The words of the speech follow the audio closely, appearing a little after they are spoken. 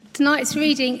Tonight's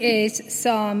reading is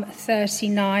Psalm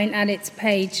 39, and it's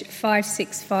page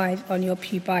 565 on your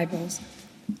Pew Bibles.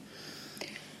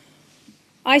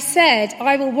 I said,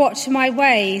 I will watch my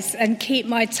ways and keep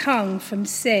my tongue from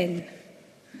sin.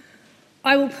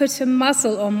 I will put a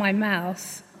muzzle on my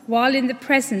mouth while in the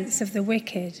presence of the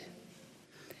wicked.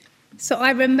 So I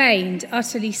remained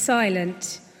utterly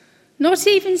silent, not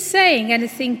even saying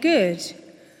anything good.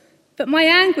 But my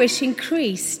anguish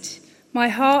increased. My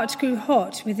heart grew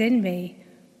hot within me.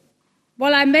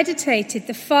 While I meditated,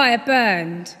 the fire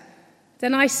burned.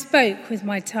 Then I spoke with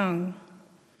my tongue.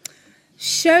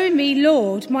 Show me,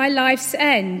 Lord, my life's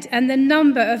end and the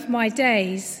number of my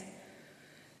days.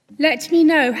 Let me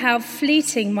know how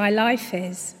fleeting my life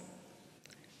is.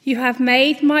 You have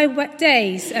made my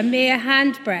days a mere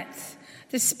handbreadth.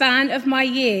 The span of my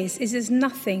years is as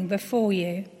nothing before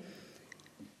you.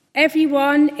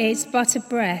 Everyone is but a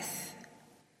breath,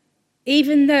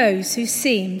 even those who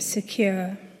seem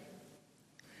secure.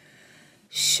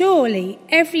 Surely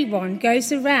everyone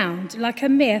goes around like a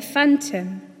mere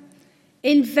phantom.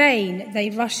 In vain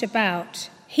they rush about,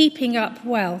 heaping up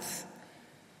wealth,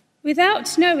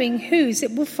 without knowing whose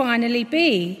it will finally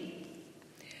be.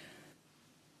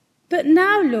 But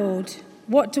now, Lord,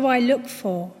 what do I look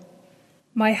for?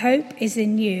 My hope is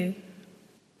in you.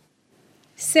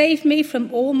 Save me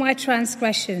from all my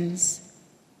transgressions.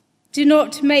 Do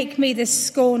not make me the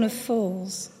scorn of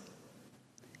fools.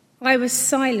 I was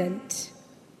silent.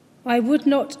 I would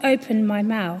not open my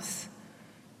mouth.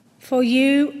 For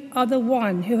you are the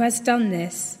one who has done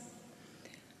this.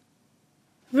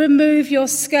 Remove your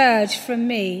scourge from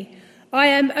me. I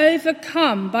am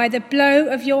overcome by the blow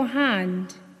of your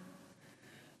hand.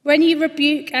 When you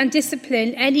rebuke and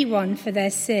discipline anyone for their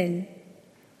sin,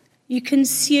 you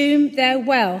consume their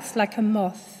wealth like a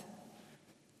moth.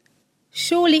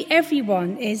 Surely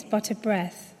everyone is but a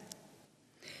breath.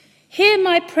 Hear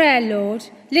my prayer, Lord.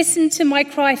 Listen to my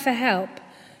cry for help.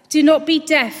 Do not be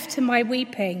deaf to my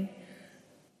weeping.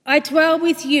 I dwell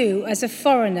with you as a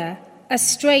foreigner, a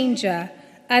stranger,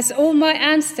 as all my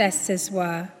ancestors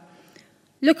were.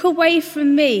 Look away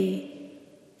from me,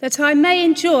 that I may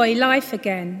enjoy life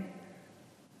again,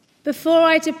 before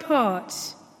I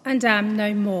depart and am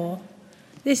no more.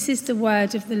 This is the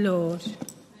word of the Lord.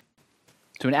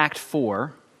 So in Act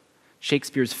 4,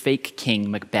 Shakespeare's fake king,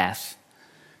 Macbeth,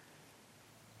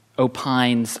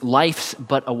 opines, life's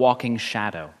but a walking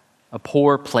shadow, a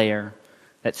poor player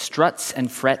that struts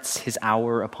and frets his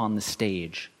hour upon the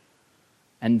stage,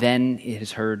 and then it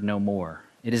is heard no more.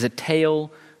 It is a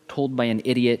tale told by an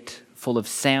idiot, full of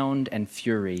sound and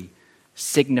fury,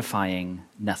 signifying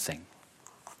nothing.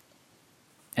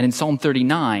 And in Psalm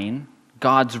 39,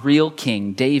 God's real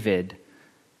king, David,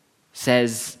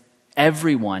 says,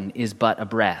 everyone is but a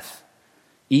breath,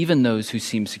 even those who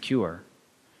seem secure.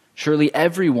 Surely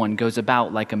everyone goes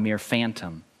about like a mere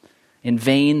phantom. In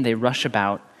vain they rush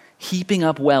about, heaping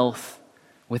up wealth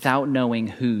without knowing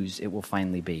whose it will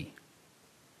finally be.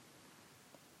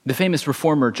 The famous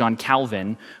reformer John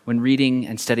Calvin, when reading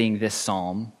and studying this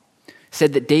psalm,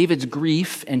 said that David's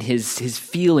grief and his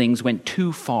feelings went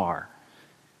too far.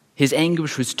 His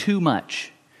anguish was too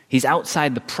much. He's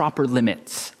outside the proper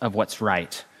limits of what's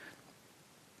right.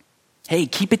 Hey,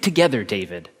 keep it together,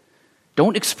 David.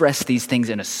 Don't express these things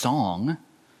in a song.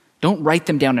 Don't write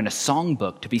them down in a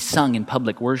songbook to be sung in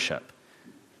public worship.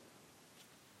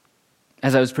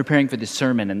 As I was preparing for this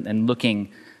sermon and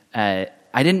looking, I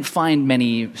didn't find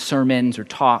many sermons or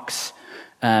talks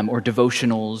or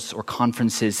devotionals or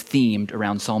conferences themed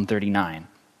around Psalm 39.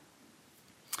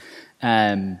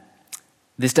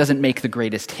 This doesn't make the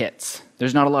greatest hits.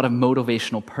 There's not a lot of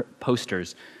motivational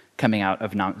posters coming out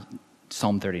of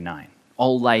Psalm 39.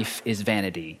 All life is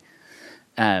vanity.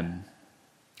 And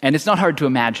it's not hard to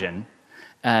imagine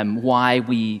why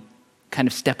we kind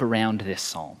of step around this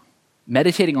psalm.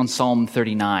 Meditating on Psalm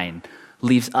 39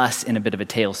 leaves us in a bit of a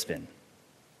tailspin.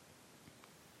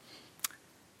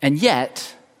 And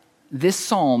yet, this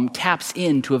psalm taps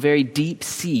into a very deep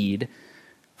seed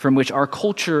from which our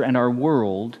culture and our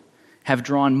world have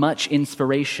drawn much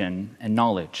inspiration and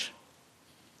knowledge.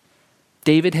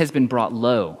 David has been brought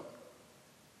low.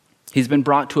 He's been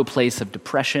brought to a place of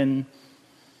depression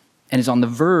and is on the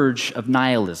verge of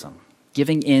nihilism,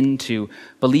 giving in to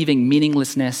believing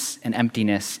meaninglessness and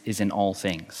emptiness is in all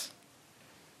things.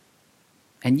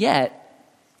 And yet,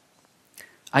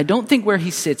 I don't think where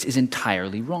he sits is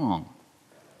entirely wrong.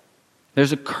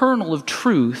 There's a kernel of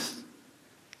truth.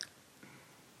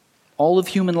 All of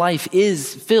human life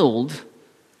is filled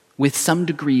with some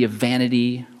degree of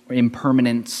vanity or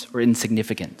impermanence or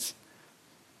insignificance.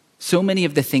 So many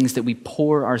of the things that we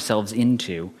pour ourselves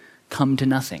into come to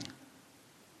nothing.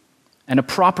 and a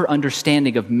proper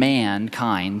understanding of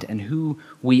mankind and who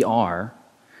we are,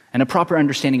 and a proper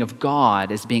understanding of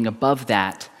God as being above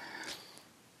that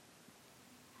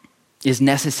is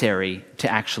necessary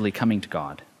to actually coming to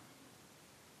God.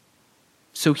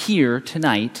 So here,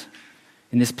 tonight,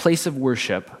 in this place of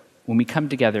worship, when we come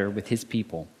together with his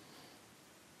people,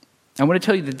 I want to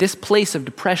tell you that this place of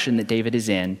depression that David is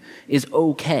in is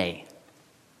okay.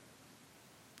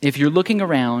 If you're looking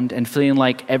around and feeling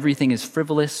like everything is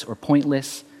frivolous or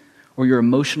pointless, or you're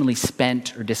emotionally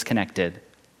spent or disconnected,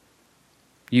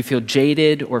 you feel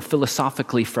jaded or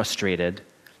philosophically frustrated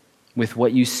with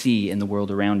what you see in the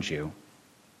world around you.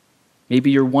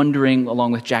 Maybe you're wondering,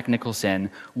 along with Jack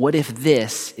Nicholson, what if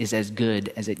this is as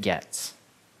good as it gets?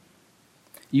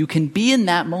 You can be in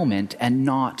that moment and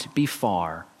not be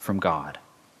far from God.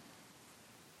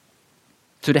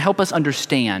 So to help us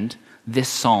understand this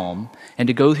psalm and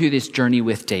to go through this journey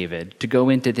with David, to go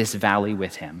into this valley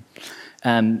with him,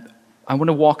 I want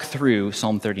to walk through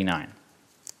Psalm 39.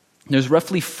 There's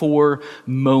roughly 4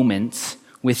 moments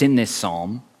within this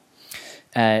psalm.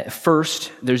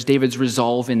 First, there's David's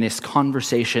resolve in this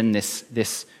conversation,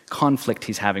 this conflict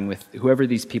he's having with whoever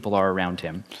these people are around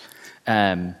him.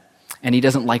 And he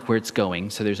doesn't like where it's going,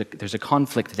 so there's a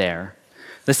conflict there.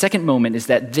 The second moment is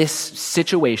that this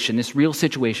situation, this real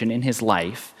situation in his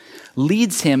life,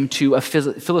 leads him to a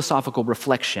philosophical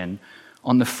reflection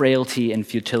on the frailty and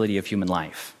futility of human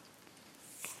life.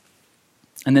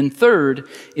 And then third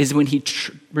is when he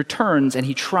returns and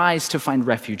he tries to find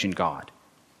refuge in God.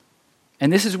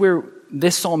 And this is where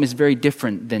this psalm is very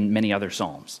different than many other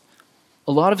psalms.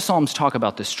 A lot of psalms talk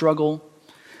about the struggle,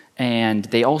 and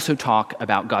they also talk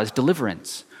about God's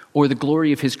deliverance or the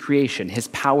glory of his creation, his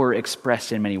power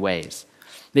expressed in many ways.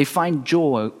 They find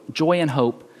joy and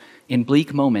hope in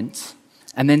bleak moments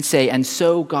and then say, and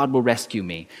so God will rescue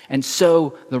me, and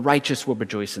so the righteous will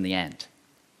rejoice in the end.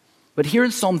 But here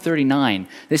in Psalm 39,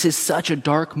 this is such a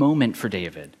dark moment for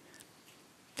David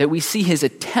that we see his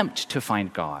attempt to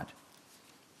find God.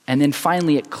 And then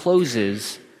finally it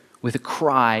closes with a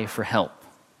cry for help.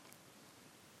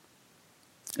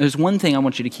 There's one thing I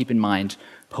want you to keep in mind,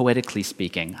 poetically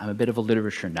speaking. I'm a bit of a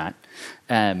literature nut.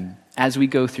 As we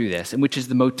go through this, and which is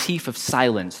the motif of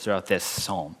silence throughout this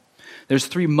psalm. There's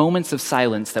 3 moments of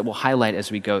silence that we'll highlight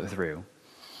as we go through.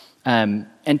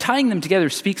 And tying them together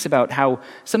speaks about how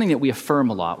something that we affirm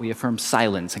a lot, we affirm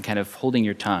silence and kind of holding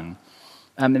your tongue.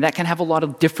 And that can have a lot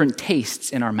of different tastes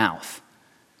in our mouth.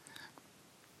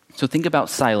 So think about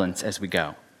silence as we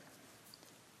go.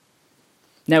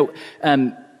 Now,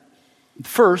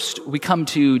 first, we come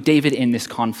to David in this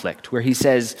conflict where he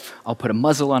says, I'll put a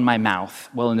muzzle on my mouth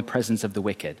while in the presence of the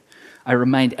wicked. I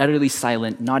remained utterly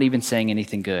silent, not even saying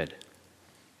anything good.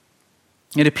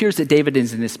 It appears that David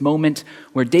is in this moment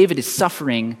where David is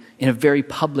suffering in a very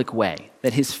public way,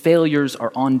 that his failures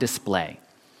are on display.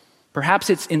 Perhaps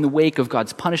it's in the wake of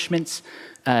God's punishments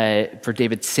for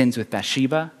David's sins with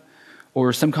Bathsheba,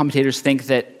 or some commentators think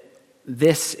that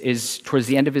this is towards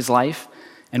the end of his life,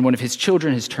 and one of his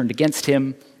children has turned against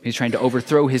him. He's trying to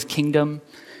overthrow his kingdom,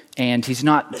 and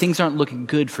things aren't looking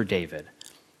good for David.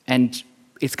 And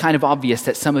it's kind of obvious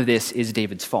that some of this is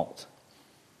David's fault.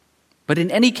 But in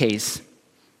any case,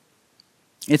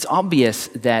 it's obvious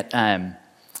that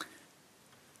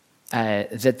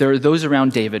that there are those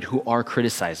around David who are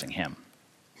criticizing him,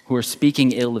 who are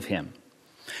speaking ill of him.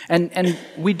 And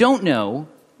we don't know,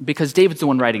 because David's the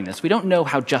one writing this, we don't know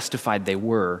how justified they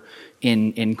were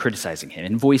in criticizing him,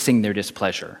 in voicing their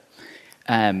displeasure.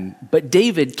 But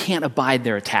David can't abide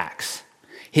their attacks.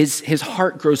 His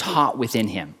heart grows hot within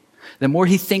him. The more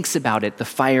he thinks about it, the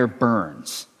fire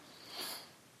burns.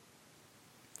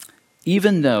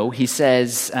 Even though he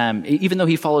says, even though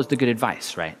he follows the good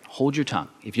advice, right? Hold your tongue.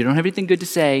 If you don't have anything good to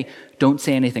say, don't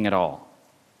say anything at all.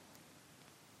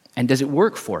 And does it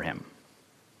work for him?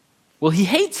 Well, he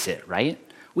hates it, right?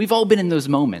 We've all been in those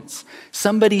moments.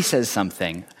 Somebody says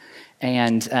something,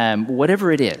 and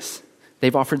whatever it is,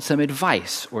 they've offered some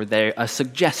advice, or a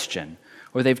suggestion,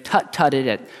 or they've tut-tutted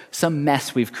at some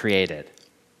mess we've created.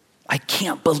 I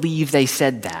can't believe they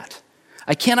said that.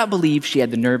 I cannot believe she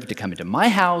had the nerve to come into my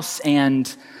house,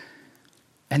 and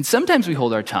sometimes we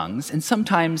hold our tongues, and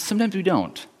sometimes we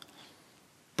don't.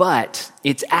 But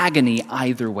it's agony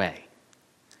either way.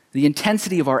 The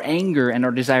intensity of our anger and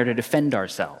our desire to defend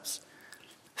ourselves.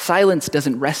 Silence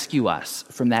doesn't rescue us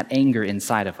from that anger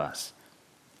inside of us.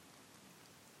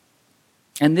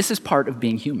 And this is part of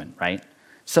being human, right?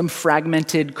 Some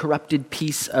fragmented, corrupted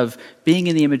piece of being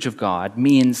in the image of God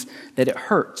means that it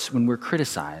hurts when we're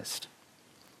criticized.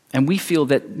 And we feel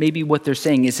that maybe what they're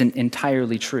saying isn't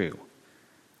entirely true.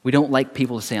 We don't like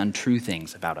people to say untrue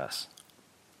things about us.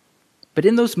 But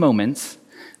in those moments,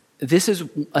 this is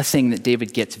a thing that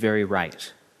David gets very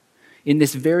right. In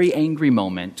this very angry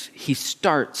moment, he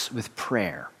starts with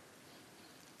prayer.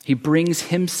 He brings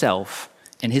himself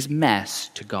and his mess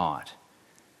to God.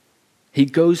 He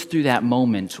goes through that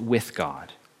moment with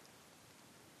God.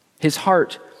 Is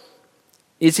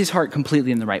his heart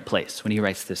completely in the right place when he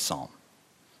writes this psalm?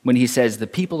 When he says, the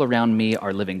people around me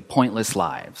are living pointless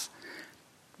lives?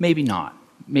 Maybe not.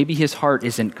 Maybe his heart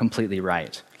isn't completely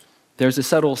right. There's a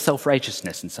subtle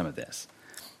self-righteousness in some of this.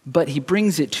 But he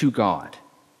brings it to God.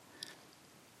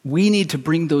 We need to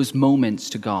bring those moments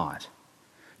to God.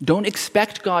 Don't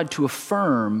expect God to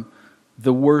affirm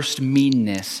the worst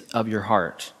meanness of your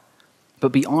heart,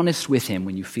 but be honest with him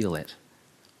when you feel it.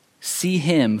 See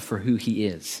him for who he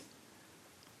is.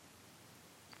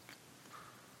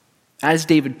 As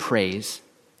David prays,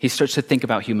 he starts to think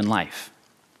about human life.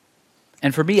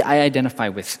 And for me, I identify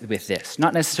with this,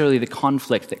 not necessarily the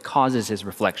conflict that causes his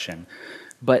reflection,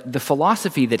 but the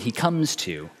philosophy that he comes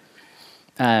to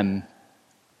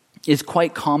is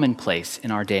quite commonplace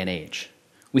in our day and age.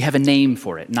 We have a name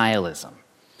for it, nihilism.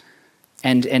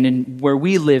 And where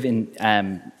we live in,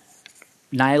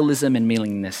 nihilism and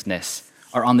meaninglessness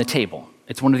are on the table.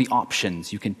 It's one of the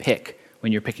options you can pick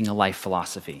when you're picking a life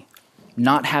philosophy.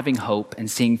 Not having hope and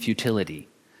seeing futility.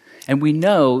 And we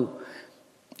know,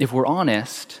 if we're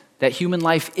honest, that human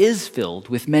life is filled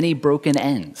with many broken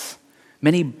ends,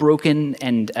 many broken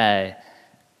and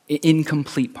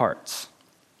incomplete parts.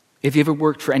 If you ever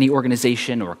worked for any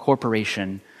organization or a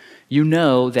corporation, you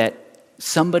know that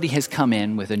somebody has come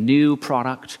in with a new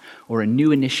product or a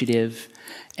new initiative,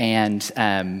 and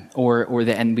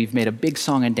we've made a big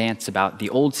song and dance about the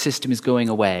old system is going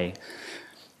away.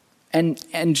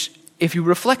 And if you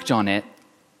reflect on it,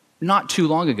 not too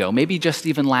long ago, maybe just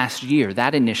even last year,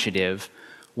 that initiative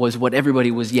was what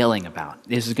everybody was yelling about.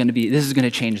 This is going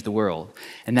to change the world.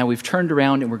 And now we've turned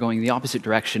around and we're going the opposite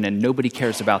direction, and nobody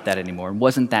cares about that anymore. And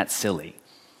wasn't that silly?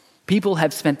 People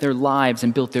have spent their lives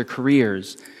and built their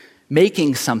careers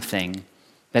making something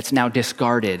that's now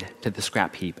discarded to the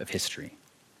scrap heap of history.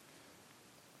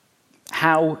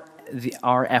 How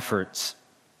our efforts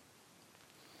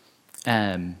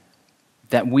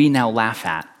that we now laugh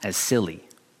at as silly.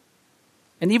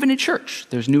 And even in church,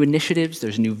 there's new initiatives,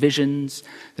 there's new visions,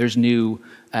 there's new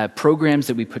programs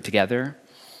that we put together,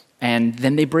 and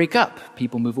then they break up,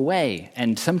 people move away,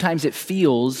 and sometimes it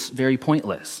feels very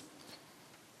pointless.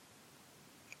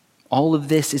 All of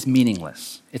this is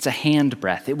meaningless. It's a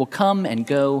handbreadth. It will come and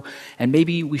go, and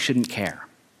maybe we shouldn't care.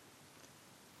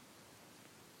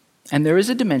 And there is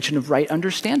a dimension of right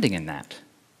understanding in that.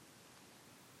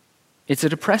 It's a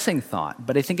depressing thought,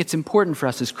 but I think it's important for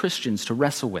us as Christians to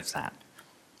wrestle with that.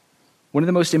 One of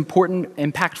the most important,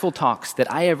 impactful talks that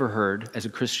I ever heard as a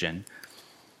Christian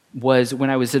was when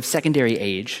I was of secondary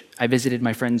age. I visited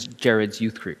my friend Jared's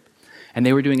youth group, and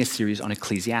they were doing a series on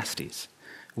Ecclesiastes,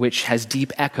 which has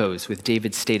deep echoes with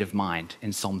David's state of mind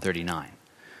in Psalm 39.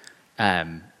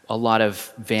 A lot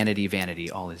of vanity, vanity,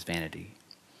 all is vanity.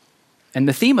 And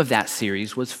the theme of that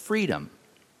series was freedom.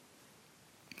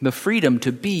 The freedom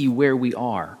to be where we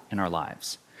are in our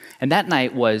lives. And that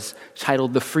night was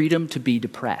titled The Freedom to Be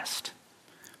Depressed.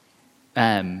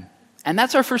 And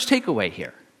that's our first takeaway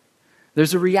here.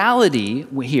 There's a reality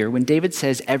here when David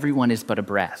says everyone is but a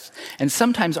breath. And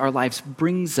sometimes our lives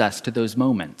brings us to those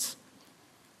moments.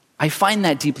 I find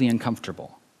that deeply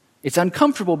uncomfortable. It's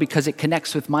uncomfortable because it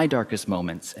connects with my darkest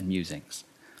moments and musings.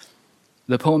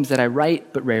 The poems that I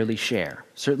write but rarely share,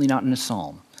 certainly not in a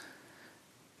psalm.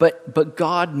 But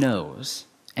God knows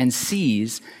and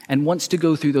sees and wants to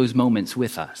go through those moments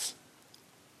with us.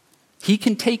 He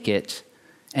can take it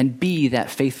and be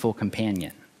that faithful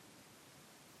companion.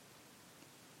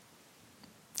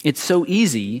 It's so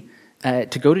easy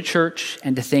to go to church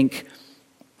and to think,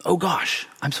 oh gosh,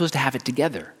 I'm supposed to have it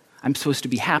together. I'm supposed to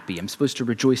be happy. I'm supposed to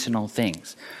rejoice in all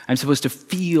things. I'm supposed to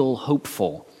feel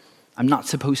hopeful. I'm not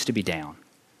supposed to be down.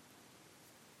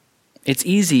 It's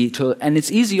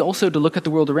easy also to look at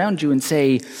the world around you and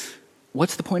say,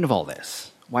 what's the point of all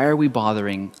this? Why are we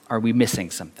bothering? Are we missing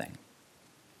something?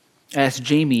 I asked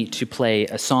Jamie to play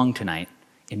a song tonight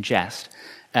in jest,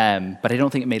 but I don't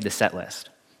think it made the set list,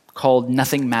 called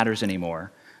Nothing Matters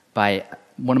Anymore by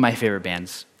one of my favorite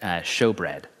bands,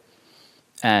 Showbread.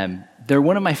 They're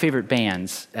one of my favorite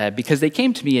bands because they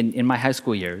came to me in my high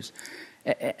school years,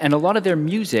 and a lot of their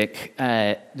music,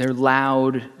 their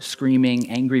loud, screaming,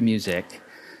 angry music,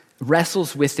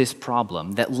 wrestles with this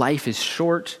problem that life is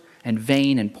short and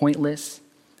vain and pointless,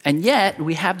 and yet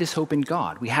we have this hope in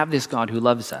God. We have this God who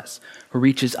loves us, who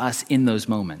reaches us in those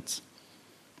moments.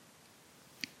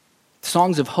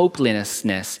 Songs of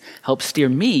hopelessness help steer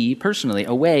me, personally,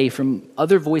 away from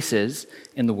other voices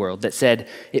in the world that said,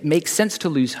 it makes sense to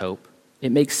lose hope,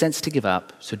 it makes sense to give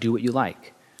up, so do what you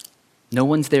like. No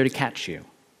one's there to catch you.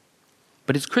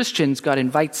 But as Christians, God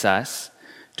invites us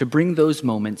to bring those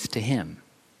moments to Him.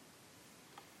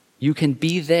 You can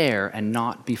be there and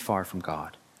not be far from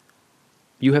God.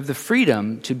 You have the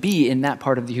freedom to be in that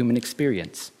part of the human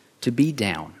experience, to be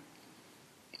down.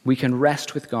 We can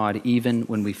rest with God even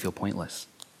when we feel pointless.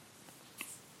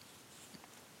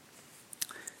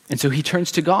 And so he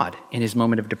turns to God in his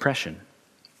moment of depression.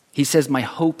 He says, my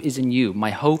hope is in you.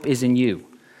 My hope is in you.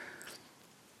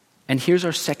 And here's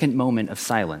our second moment of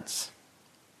silence.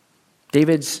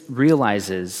 David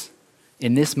realizes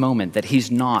in this moment that he's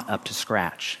not up to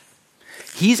scratch.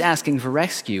 He's asking for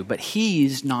rescue, but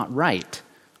he's not right.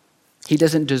 He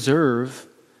doesn't deserve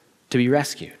to be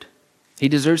rescued. He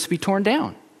deserves to be torn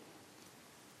down.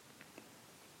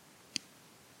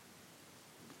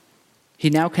 He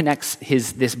now connects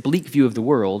this bleak view of the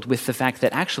world with the fact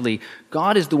that actually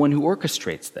God is the one who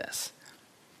orchestrates this.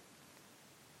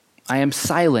 I am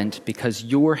silent because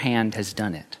your hand has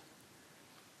done it.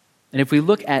 And if we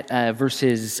look at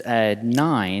verses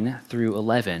 9 through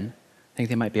 11, I think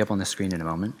they might be up on the screen in a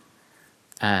moment.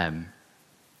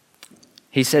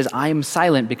 He says, I am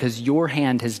silent because your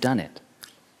hand has done it.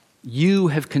 You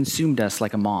have consumed us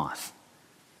like a moth.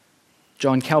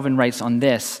 John Calvin writes on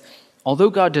this,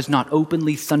 although God does not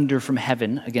openly thunder from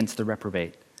heaven against the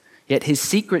reprobate, yet his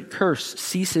secret curse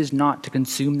ceases not to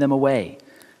consume them away,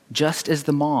 just as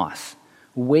the moth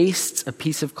wastes a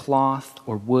piece of cloth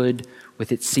or wood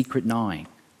with its secret gnawing.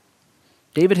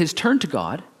 David has turned to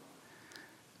God,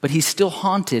 but he's still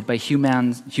haunted by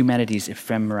humanity's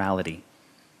ephemerality.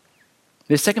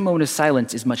 The second moment of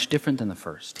silence is much different than the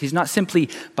first. He's not simply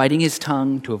biting his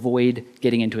tongue to avoid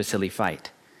getting into a silly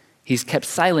fight. He's kept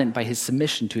silent by his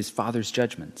submission to his Father's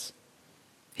judgments.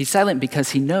 He's silent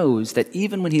because he knows that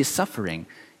even when he is suffering,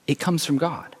 it comes from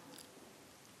God.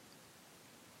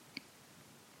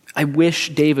 I wish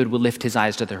David would lift his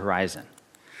eyes to the horizon.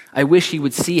 I wish he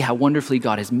would see how wonderfully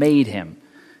God has made him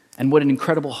and what an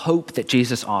incredible hope that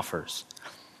Jesus offers.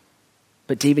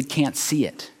 But David can't see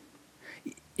it.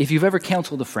 If you've ever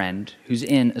counseled a friend who's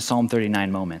in a Psalm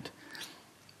 39 moment,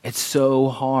 it's so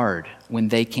hard when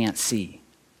they can't see.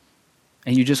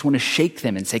 And you just want to shake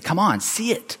them and say, come on,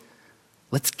 see it.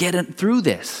 Let's get it through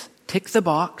this. Tick the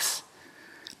box.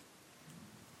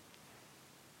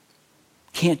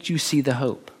 Can't you see the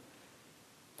hope?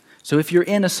 So if you're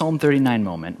in a Psalm 39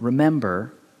 moment,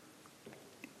 remember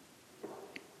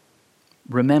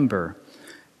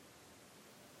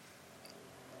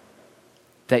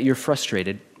that you're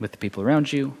frustrated with the people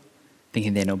around you,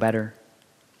 thinking they know better.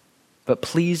 But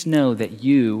please know that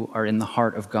you are in the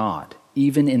heart of God,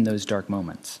 even in those dark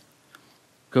moments.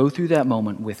 Go through that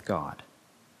moment with God.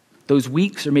 Those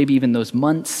weeks or maybe even those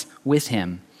months with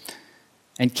him,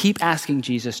 and keep asking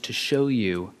Jesus to show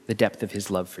you the depth of his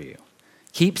love for you.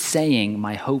 Keep saying,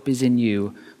 my hope is in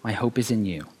you, my hope is in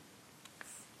you.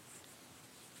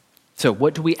 So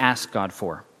what do we ask God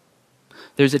for?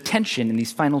 There's a tension in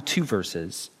these final two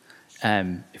verses.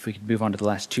 If we could move on to the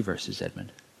last two verses,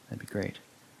 Edmund, that'd be great.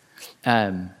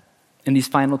 In these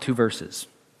final two verses,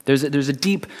 there's a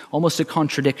deep, almost a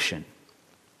contradiction.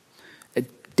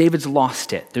 David's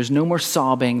lost it. There's no more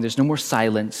sobbing. There's no more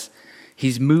silence.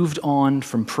 He's moved on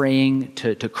from praying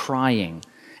to crying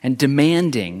and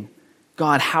demanding,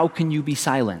 God, how can you be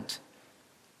silent?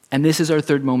 And this is our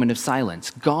third moment of silence.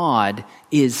 God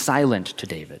is silent to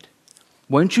David.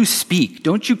 Won't you speak?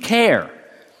 Don't you care?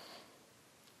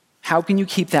 How can you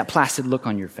keep that placid look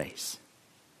on your face?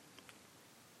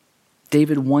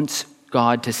 David wants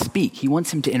God to speak. He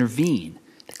wants him to intervene,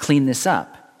 to clean this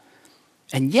up.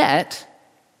 And yet,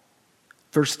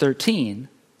 verse 13,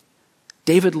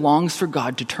 David longs for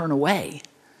God to turn away.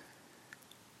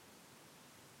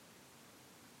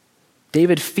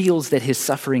 David feels that his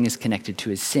suffering is connected to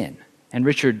his sin. And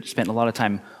Richard spent a lot of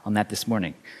time on that this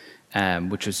morning,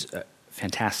 which was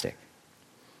fantastic.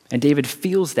 And David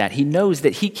feels that. He knows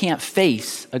that he can't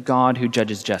face a God who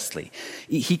judges justly.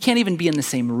 He can't even be in the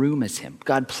same room as him.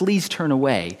 God, please turn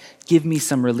away. Give me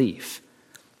some relief.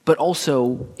 But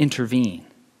also intervene.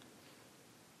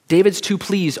 David's two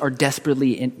pleas are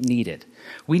desperately needed.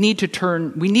 We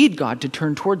need God to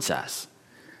turn towards us.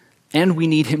 And we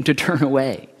need him to turn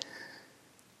away.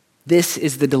 This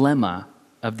is the dilemma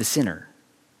of the sinner.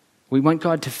 We want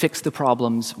God to fix the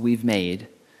problems we've made,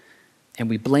 and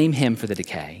we blame him for the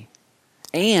decay,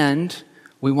 and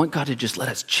we want God to just let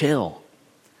us chill.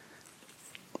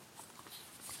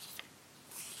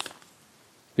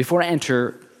 Before I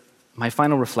enter my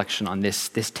final reflection on this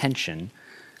tension,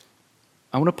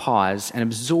 I want to pause and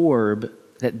absorb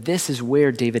that this is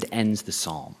where David ends the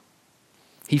psalm.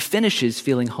 He finishes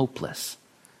feeling hopeless,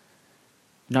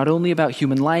 not only about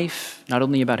human life, not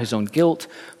only about his own guilt,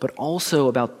 but also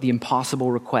about the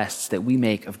impossible requests that we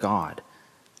make of God.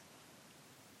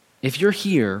 If you're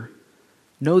here,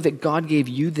 know that God gave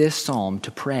you this psalm to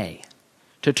pray,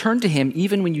 to turn to him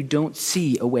even when you don't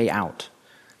see a way out.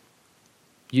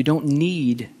 You don't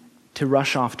need to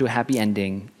rush off to a happy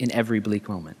ending in every bleak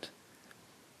moment.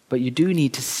 But you do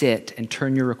need to sit and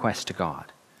turn your request to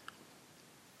God.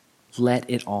 Let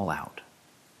it all out.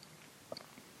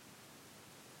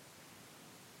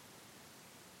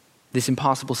 This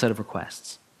impossible set of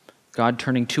requests, God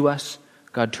turning to us,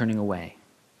 God turning away.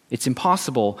 It's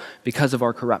impossible because of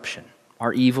our corruption,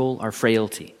 our evil, our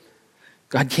frailty.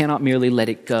 God cannot merely let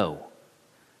it go.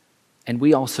 And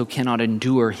we also cannot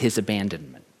endure his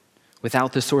abandonment.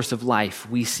 Without the source of life,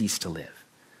 we cease to live.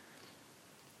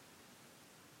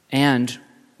 And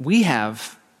we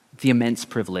have the immense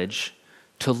privilege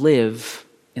to live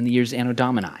in the years Anno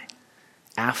Domini,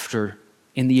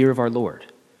 in the year of our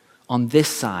Lord, on this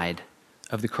side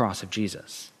of the cross of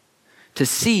Jesus, to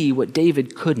see what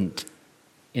David couldn't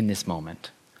in this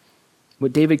moment,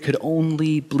 what David could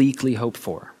only bleakly hope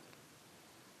for.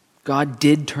 God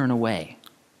did turn away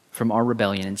from our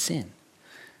rebellion and sin.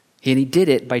 And he did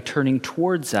it by turning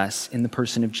towards us in the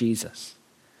person of Jesus.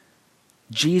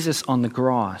 Jesus on the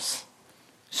cross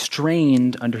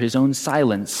strained under his own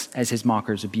silence as his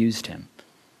mockers abused him.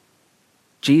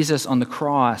 Jesus on the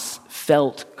cross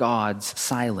felt God's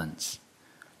silence.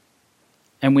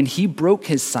 And when he broke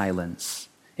his silence,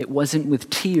 it wasn't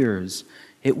with tears,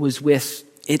 it was with,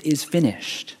 "It is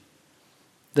finished."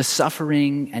 The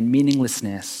suffering and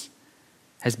meaninglessness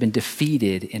has been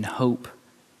defeated in hope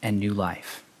and new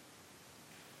life.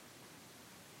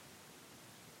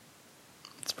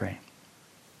 Let's pray.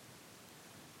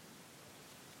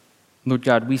 Lord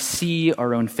God, we see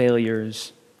our own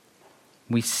failures.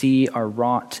 We see our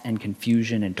rot and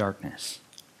confusion and darkness.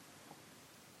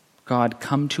 God,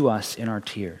 come to us in our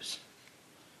tears.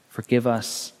 Forgive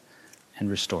us and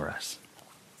restore us.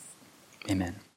 Amen.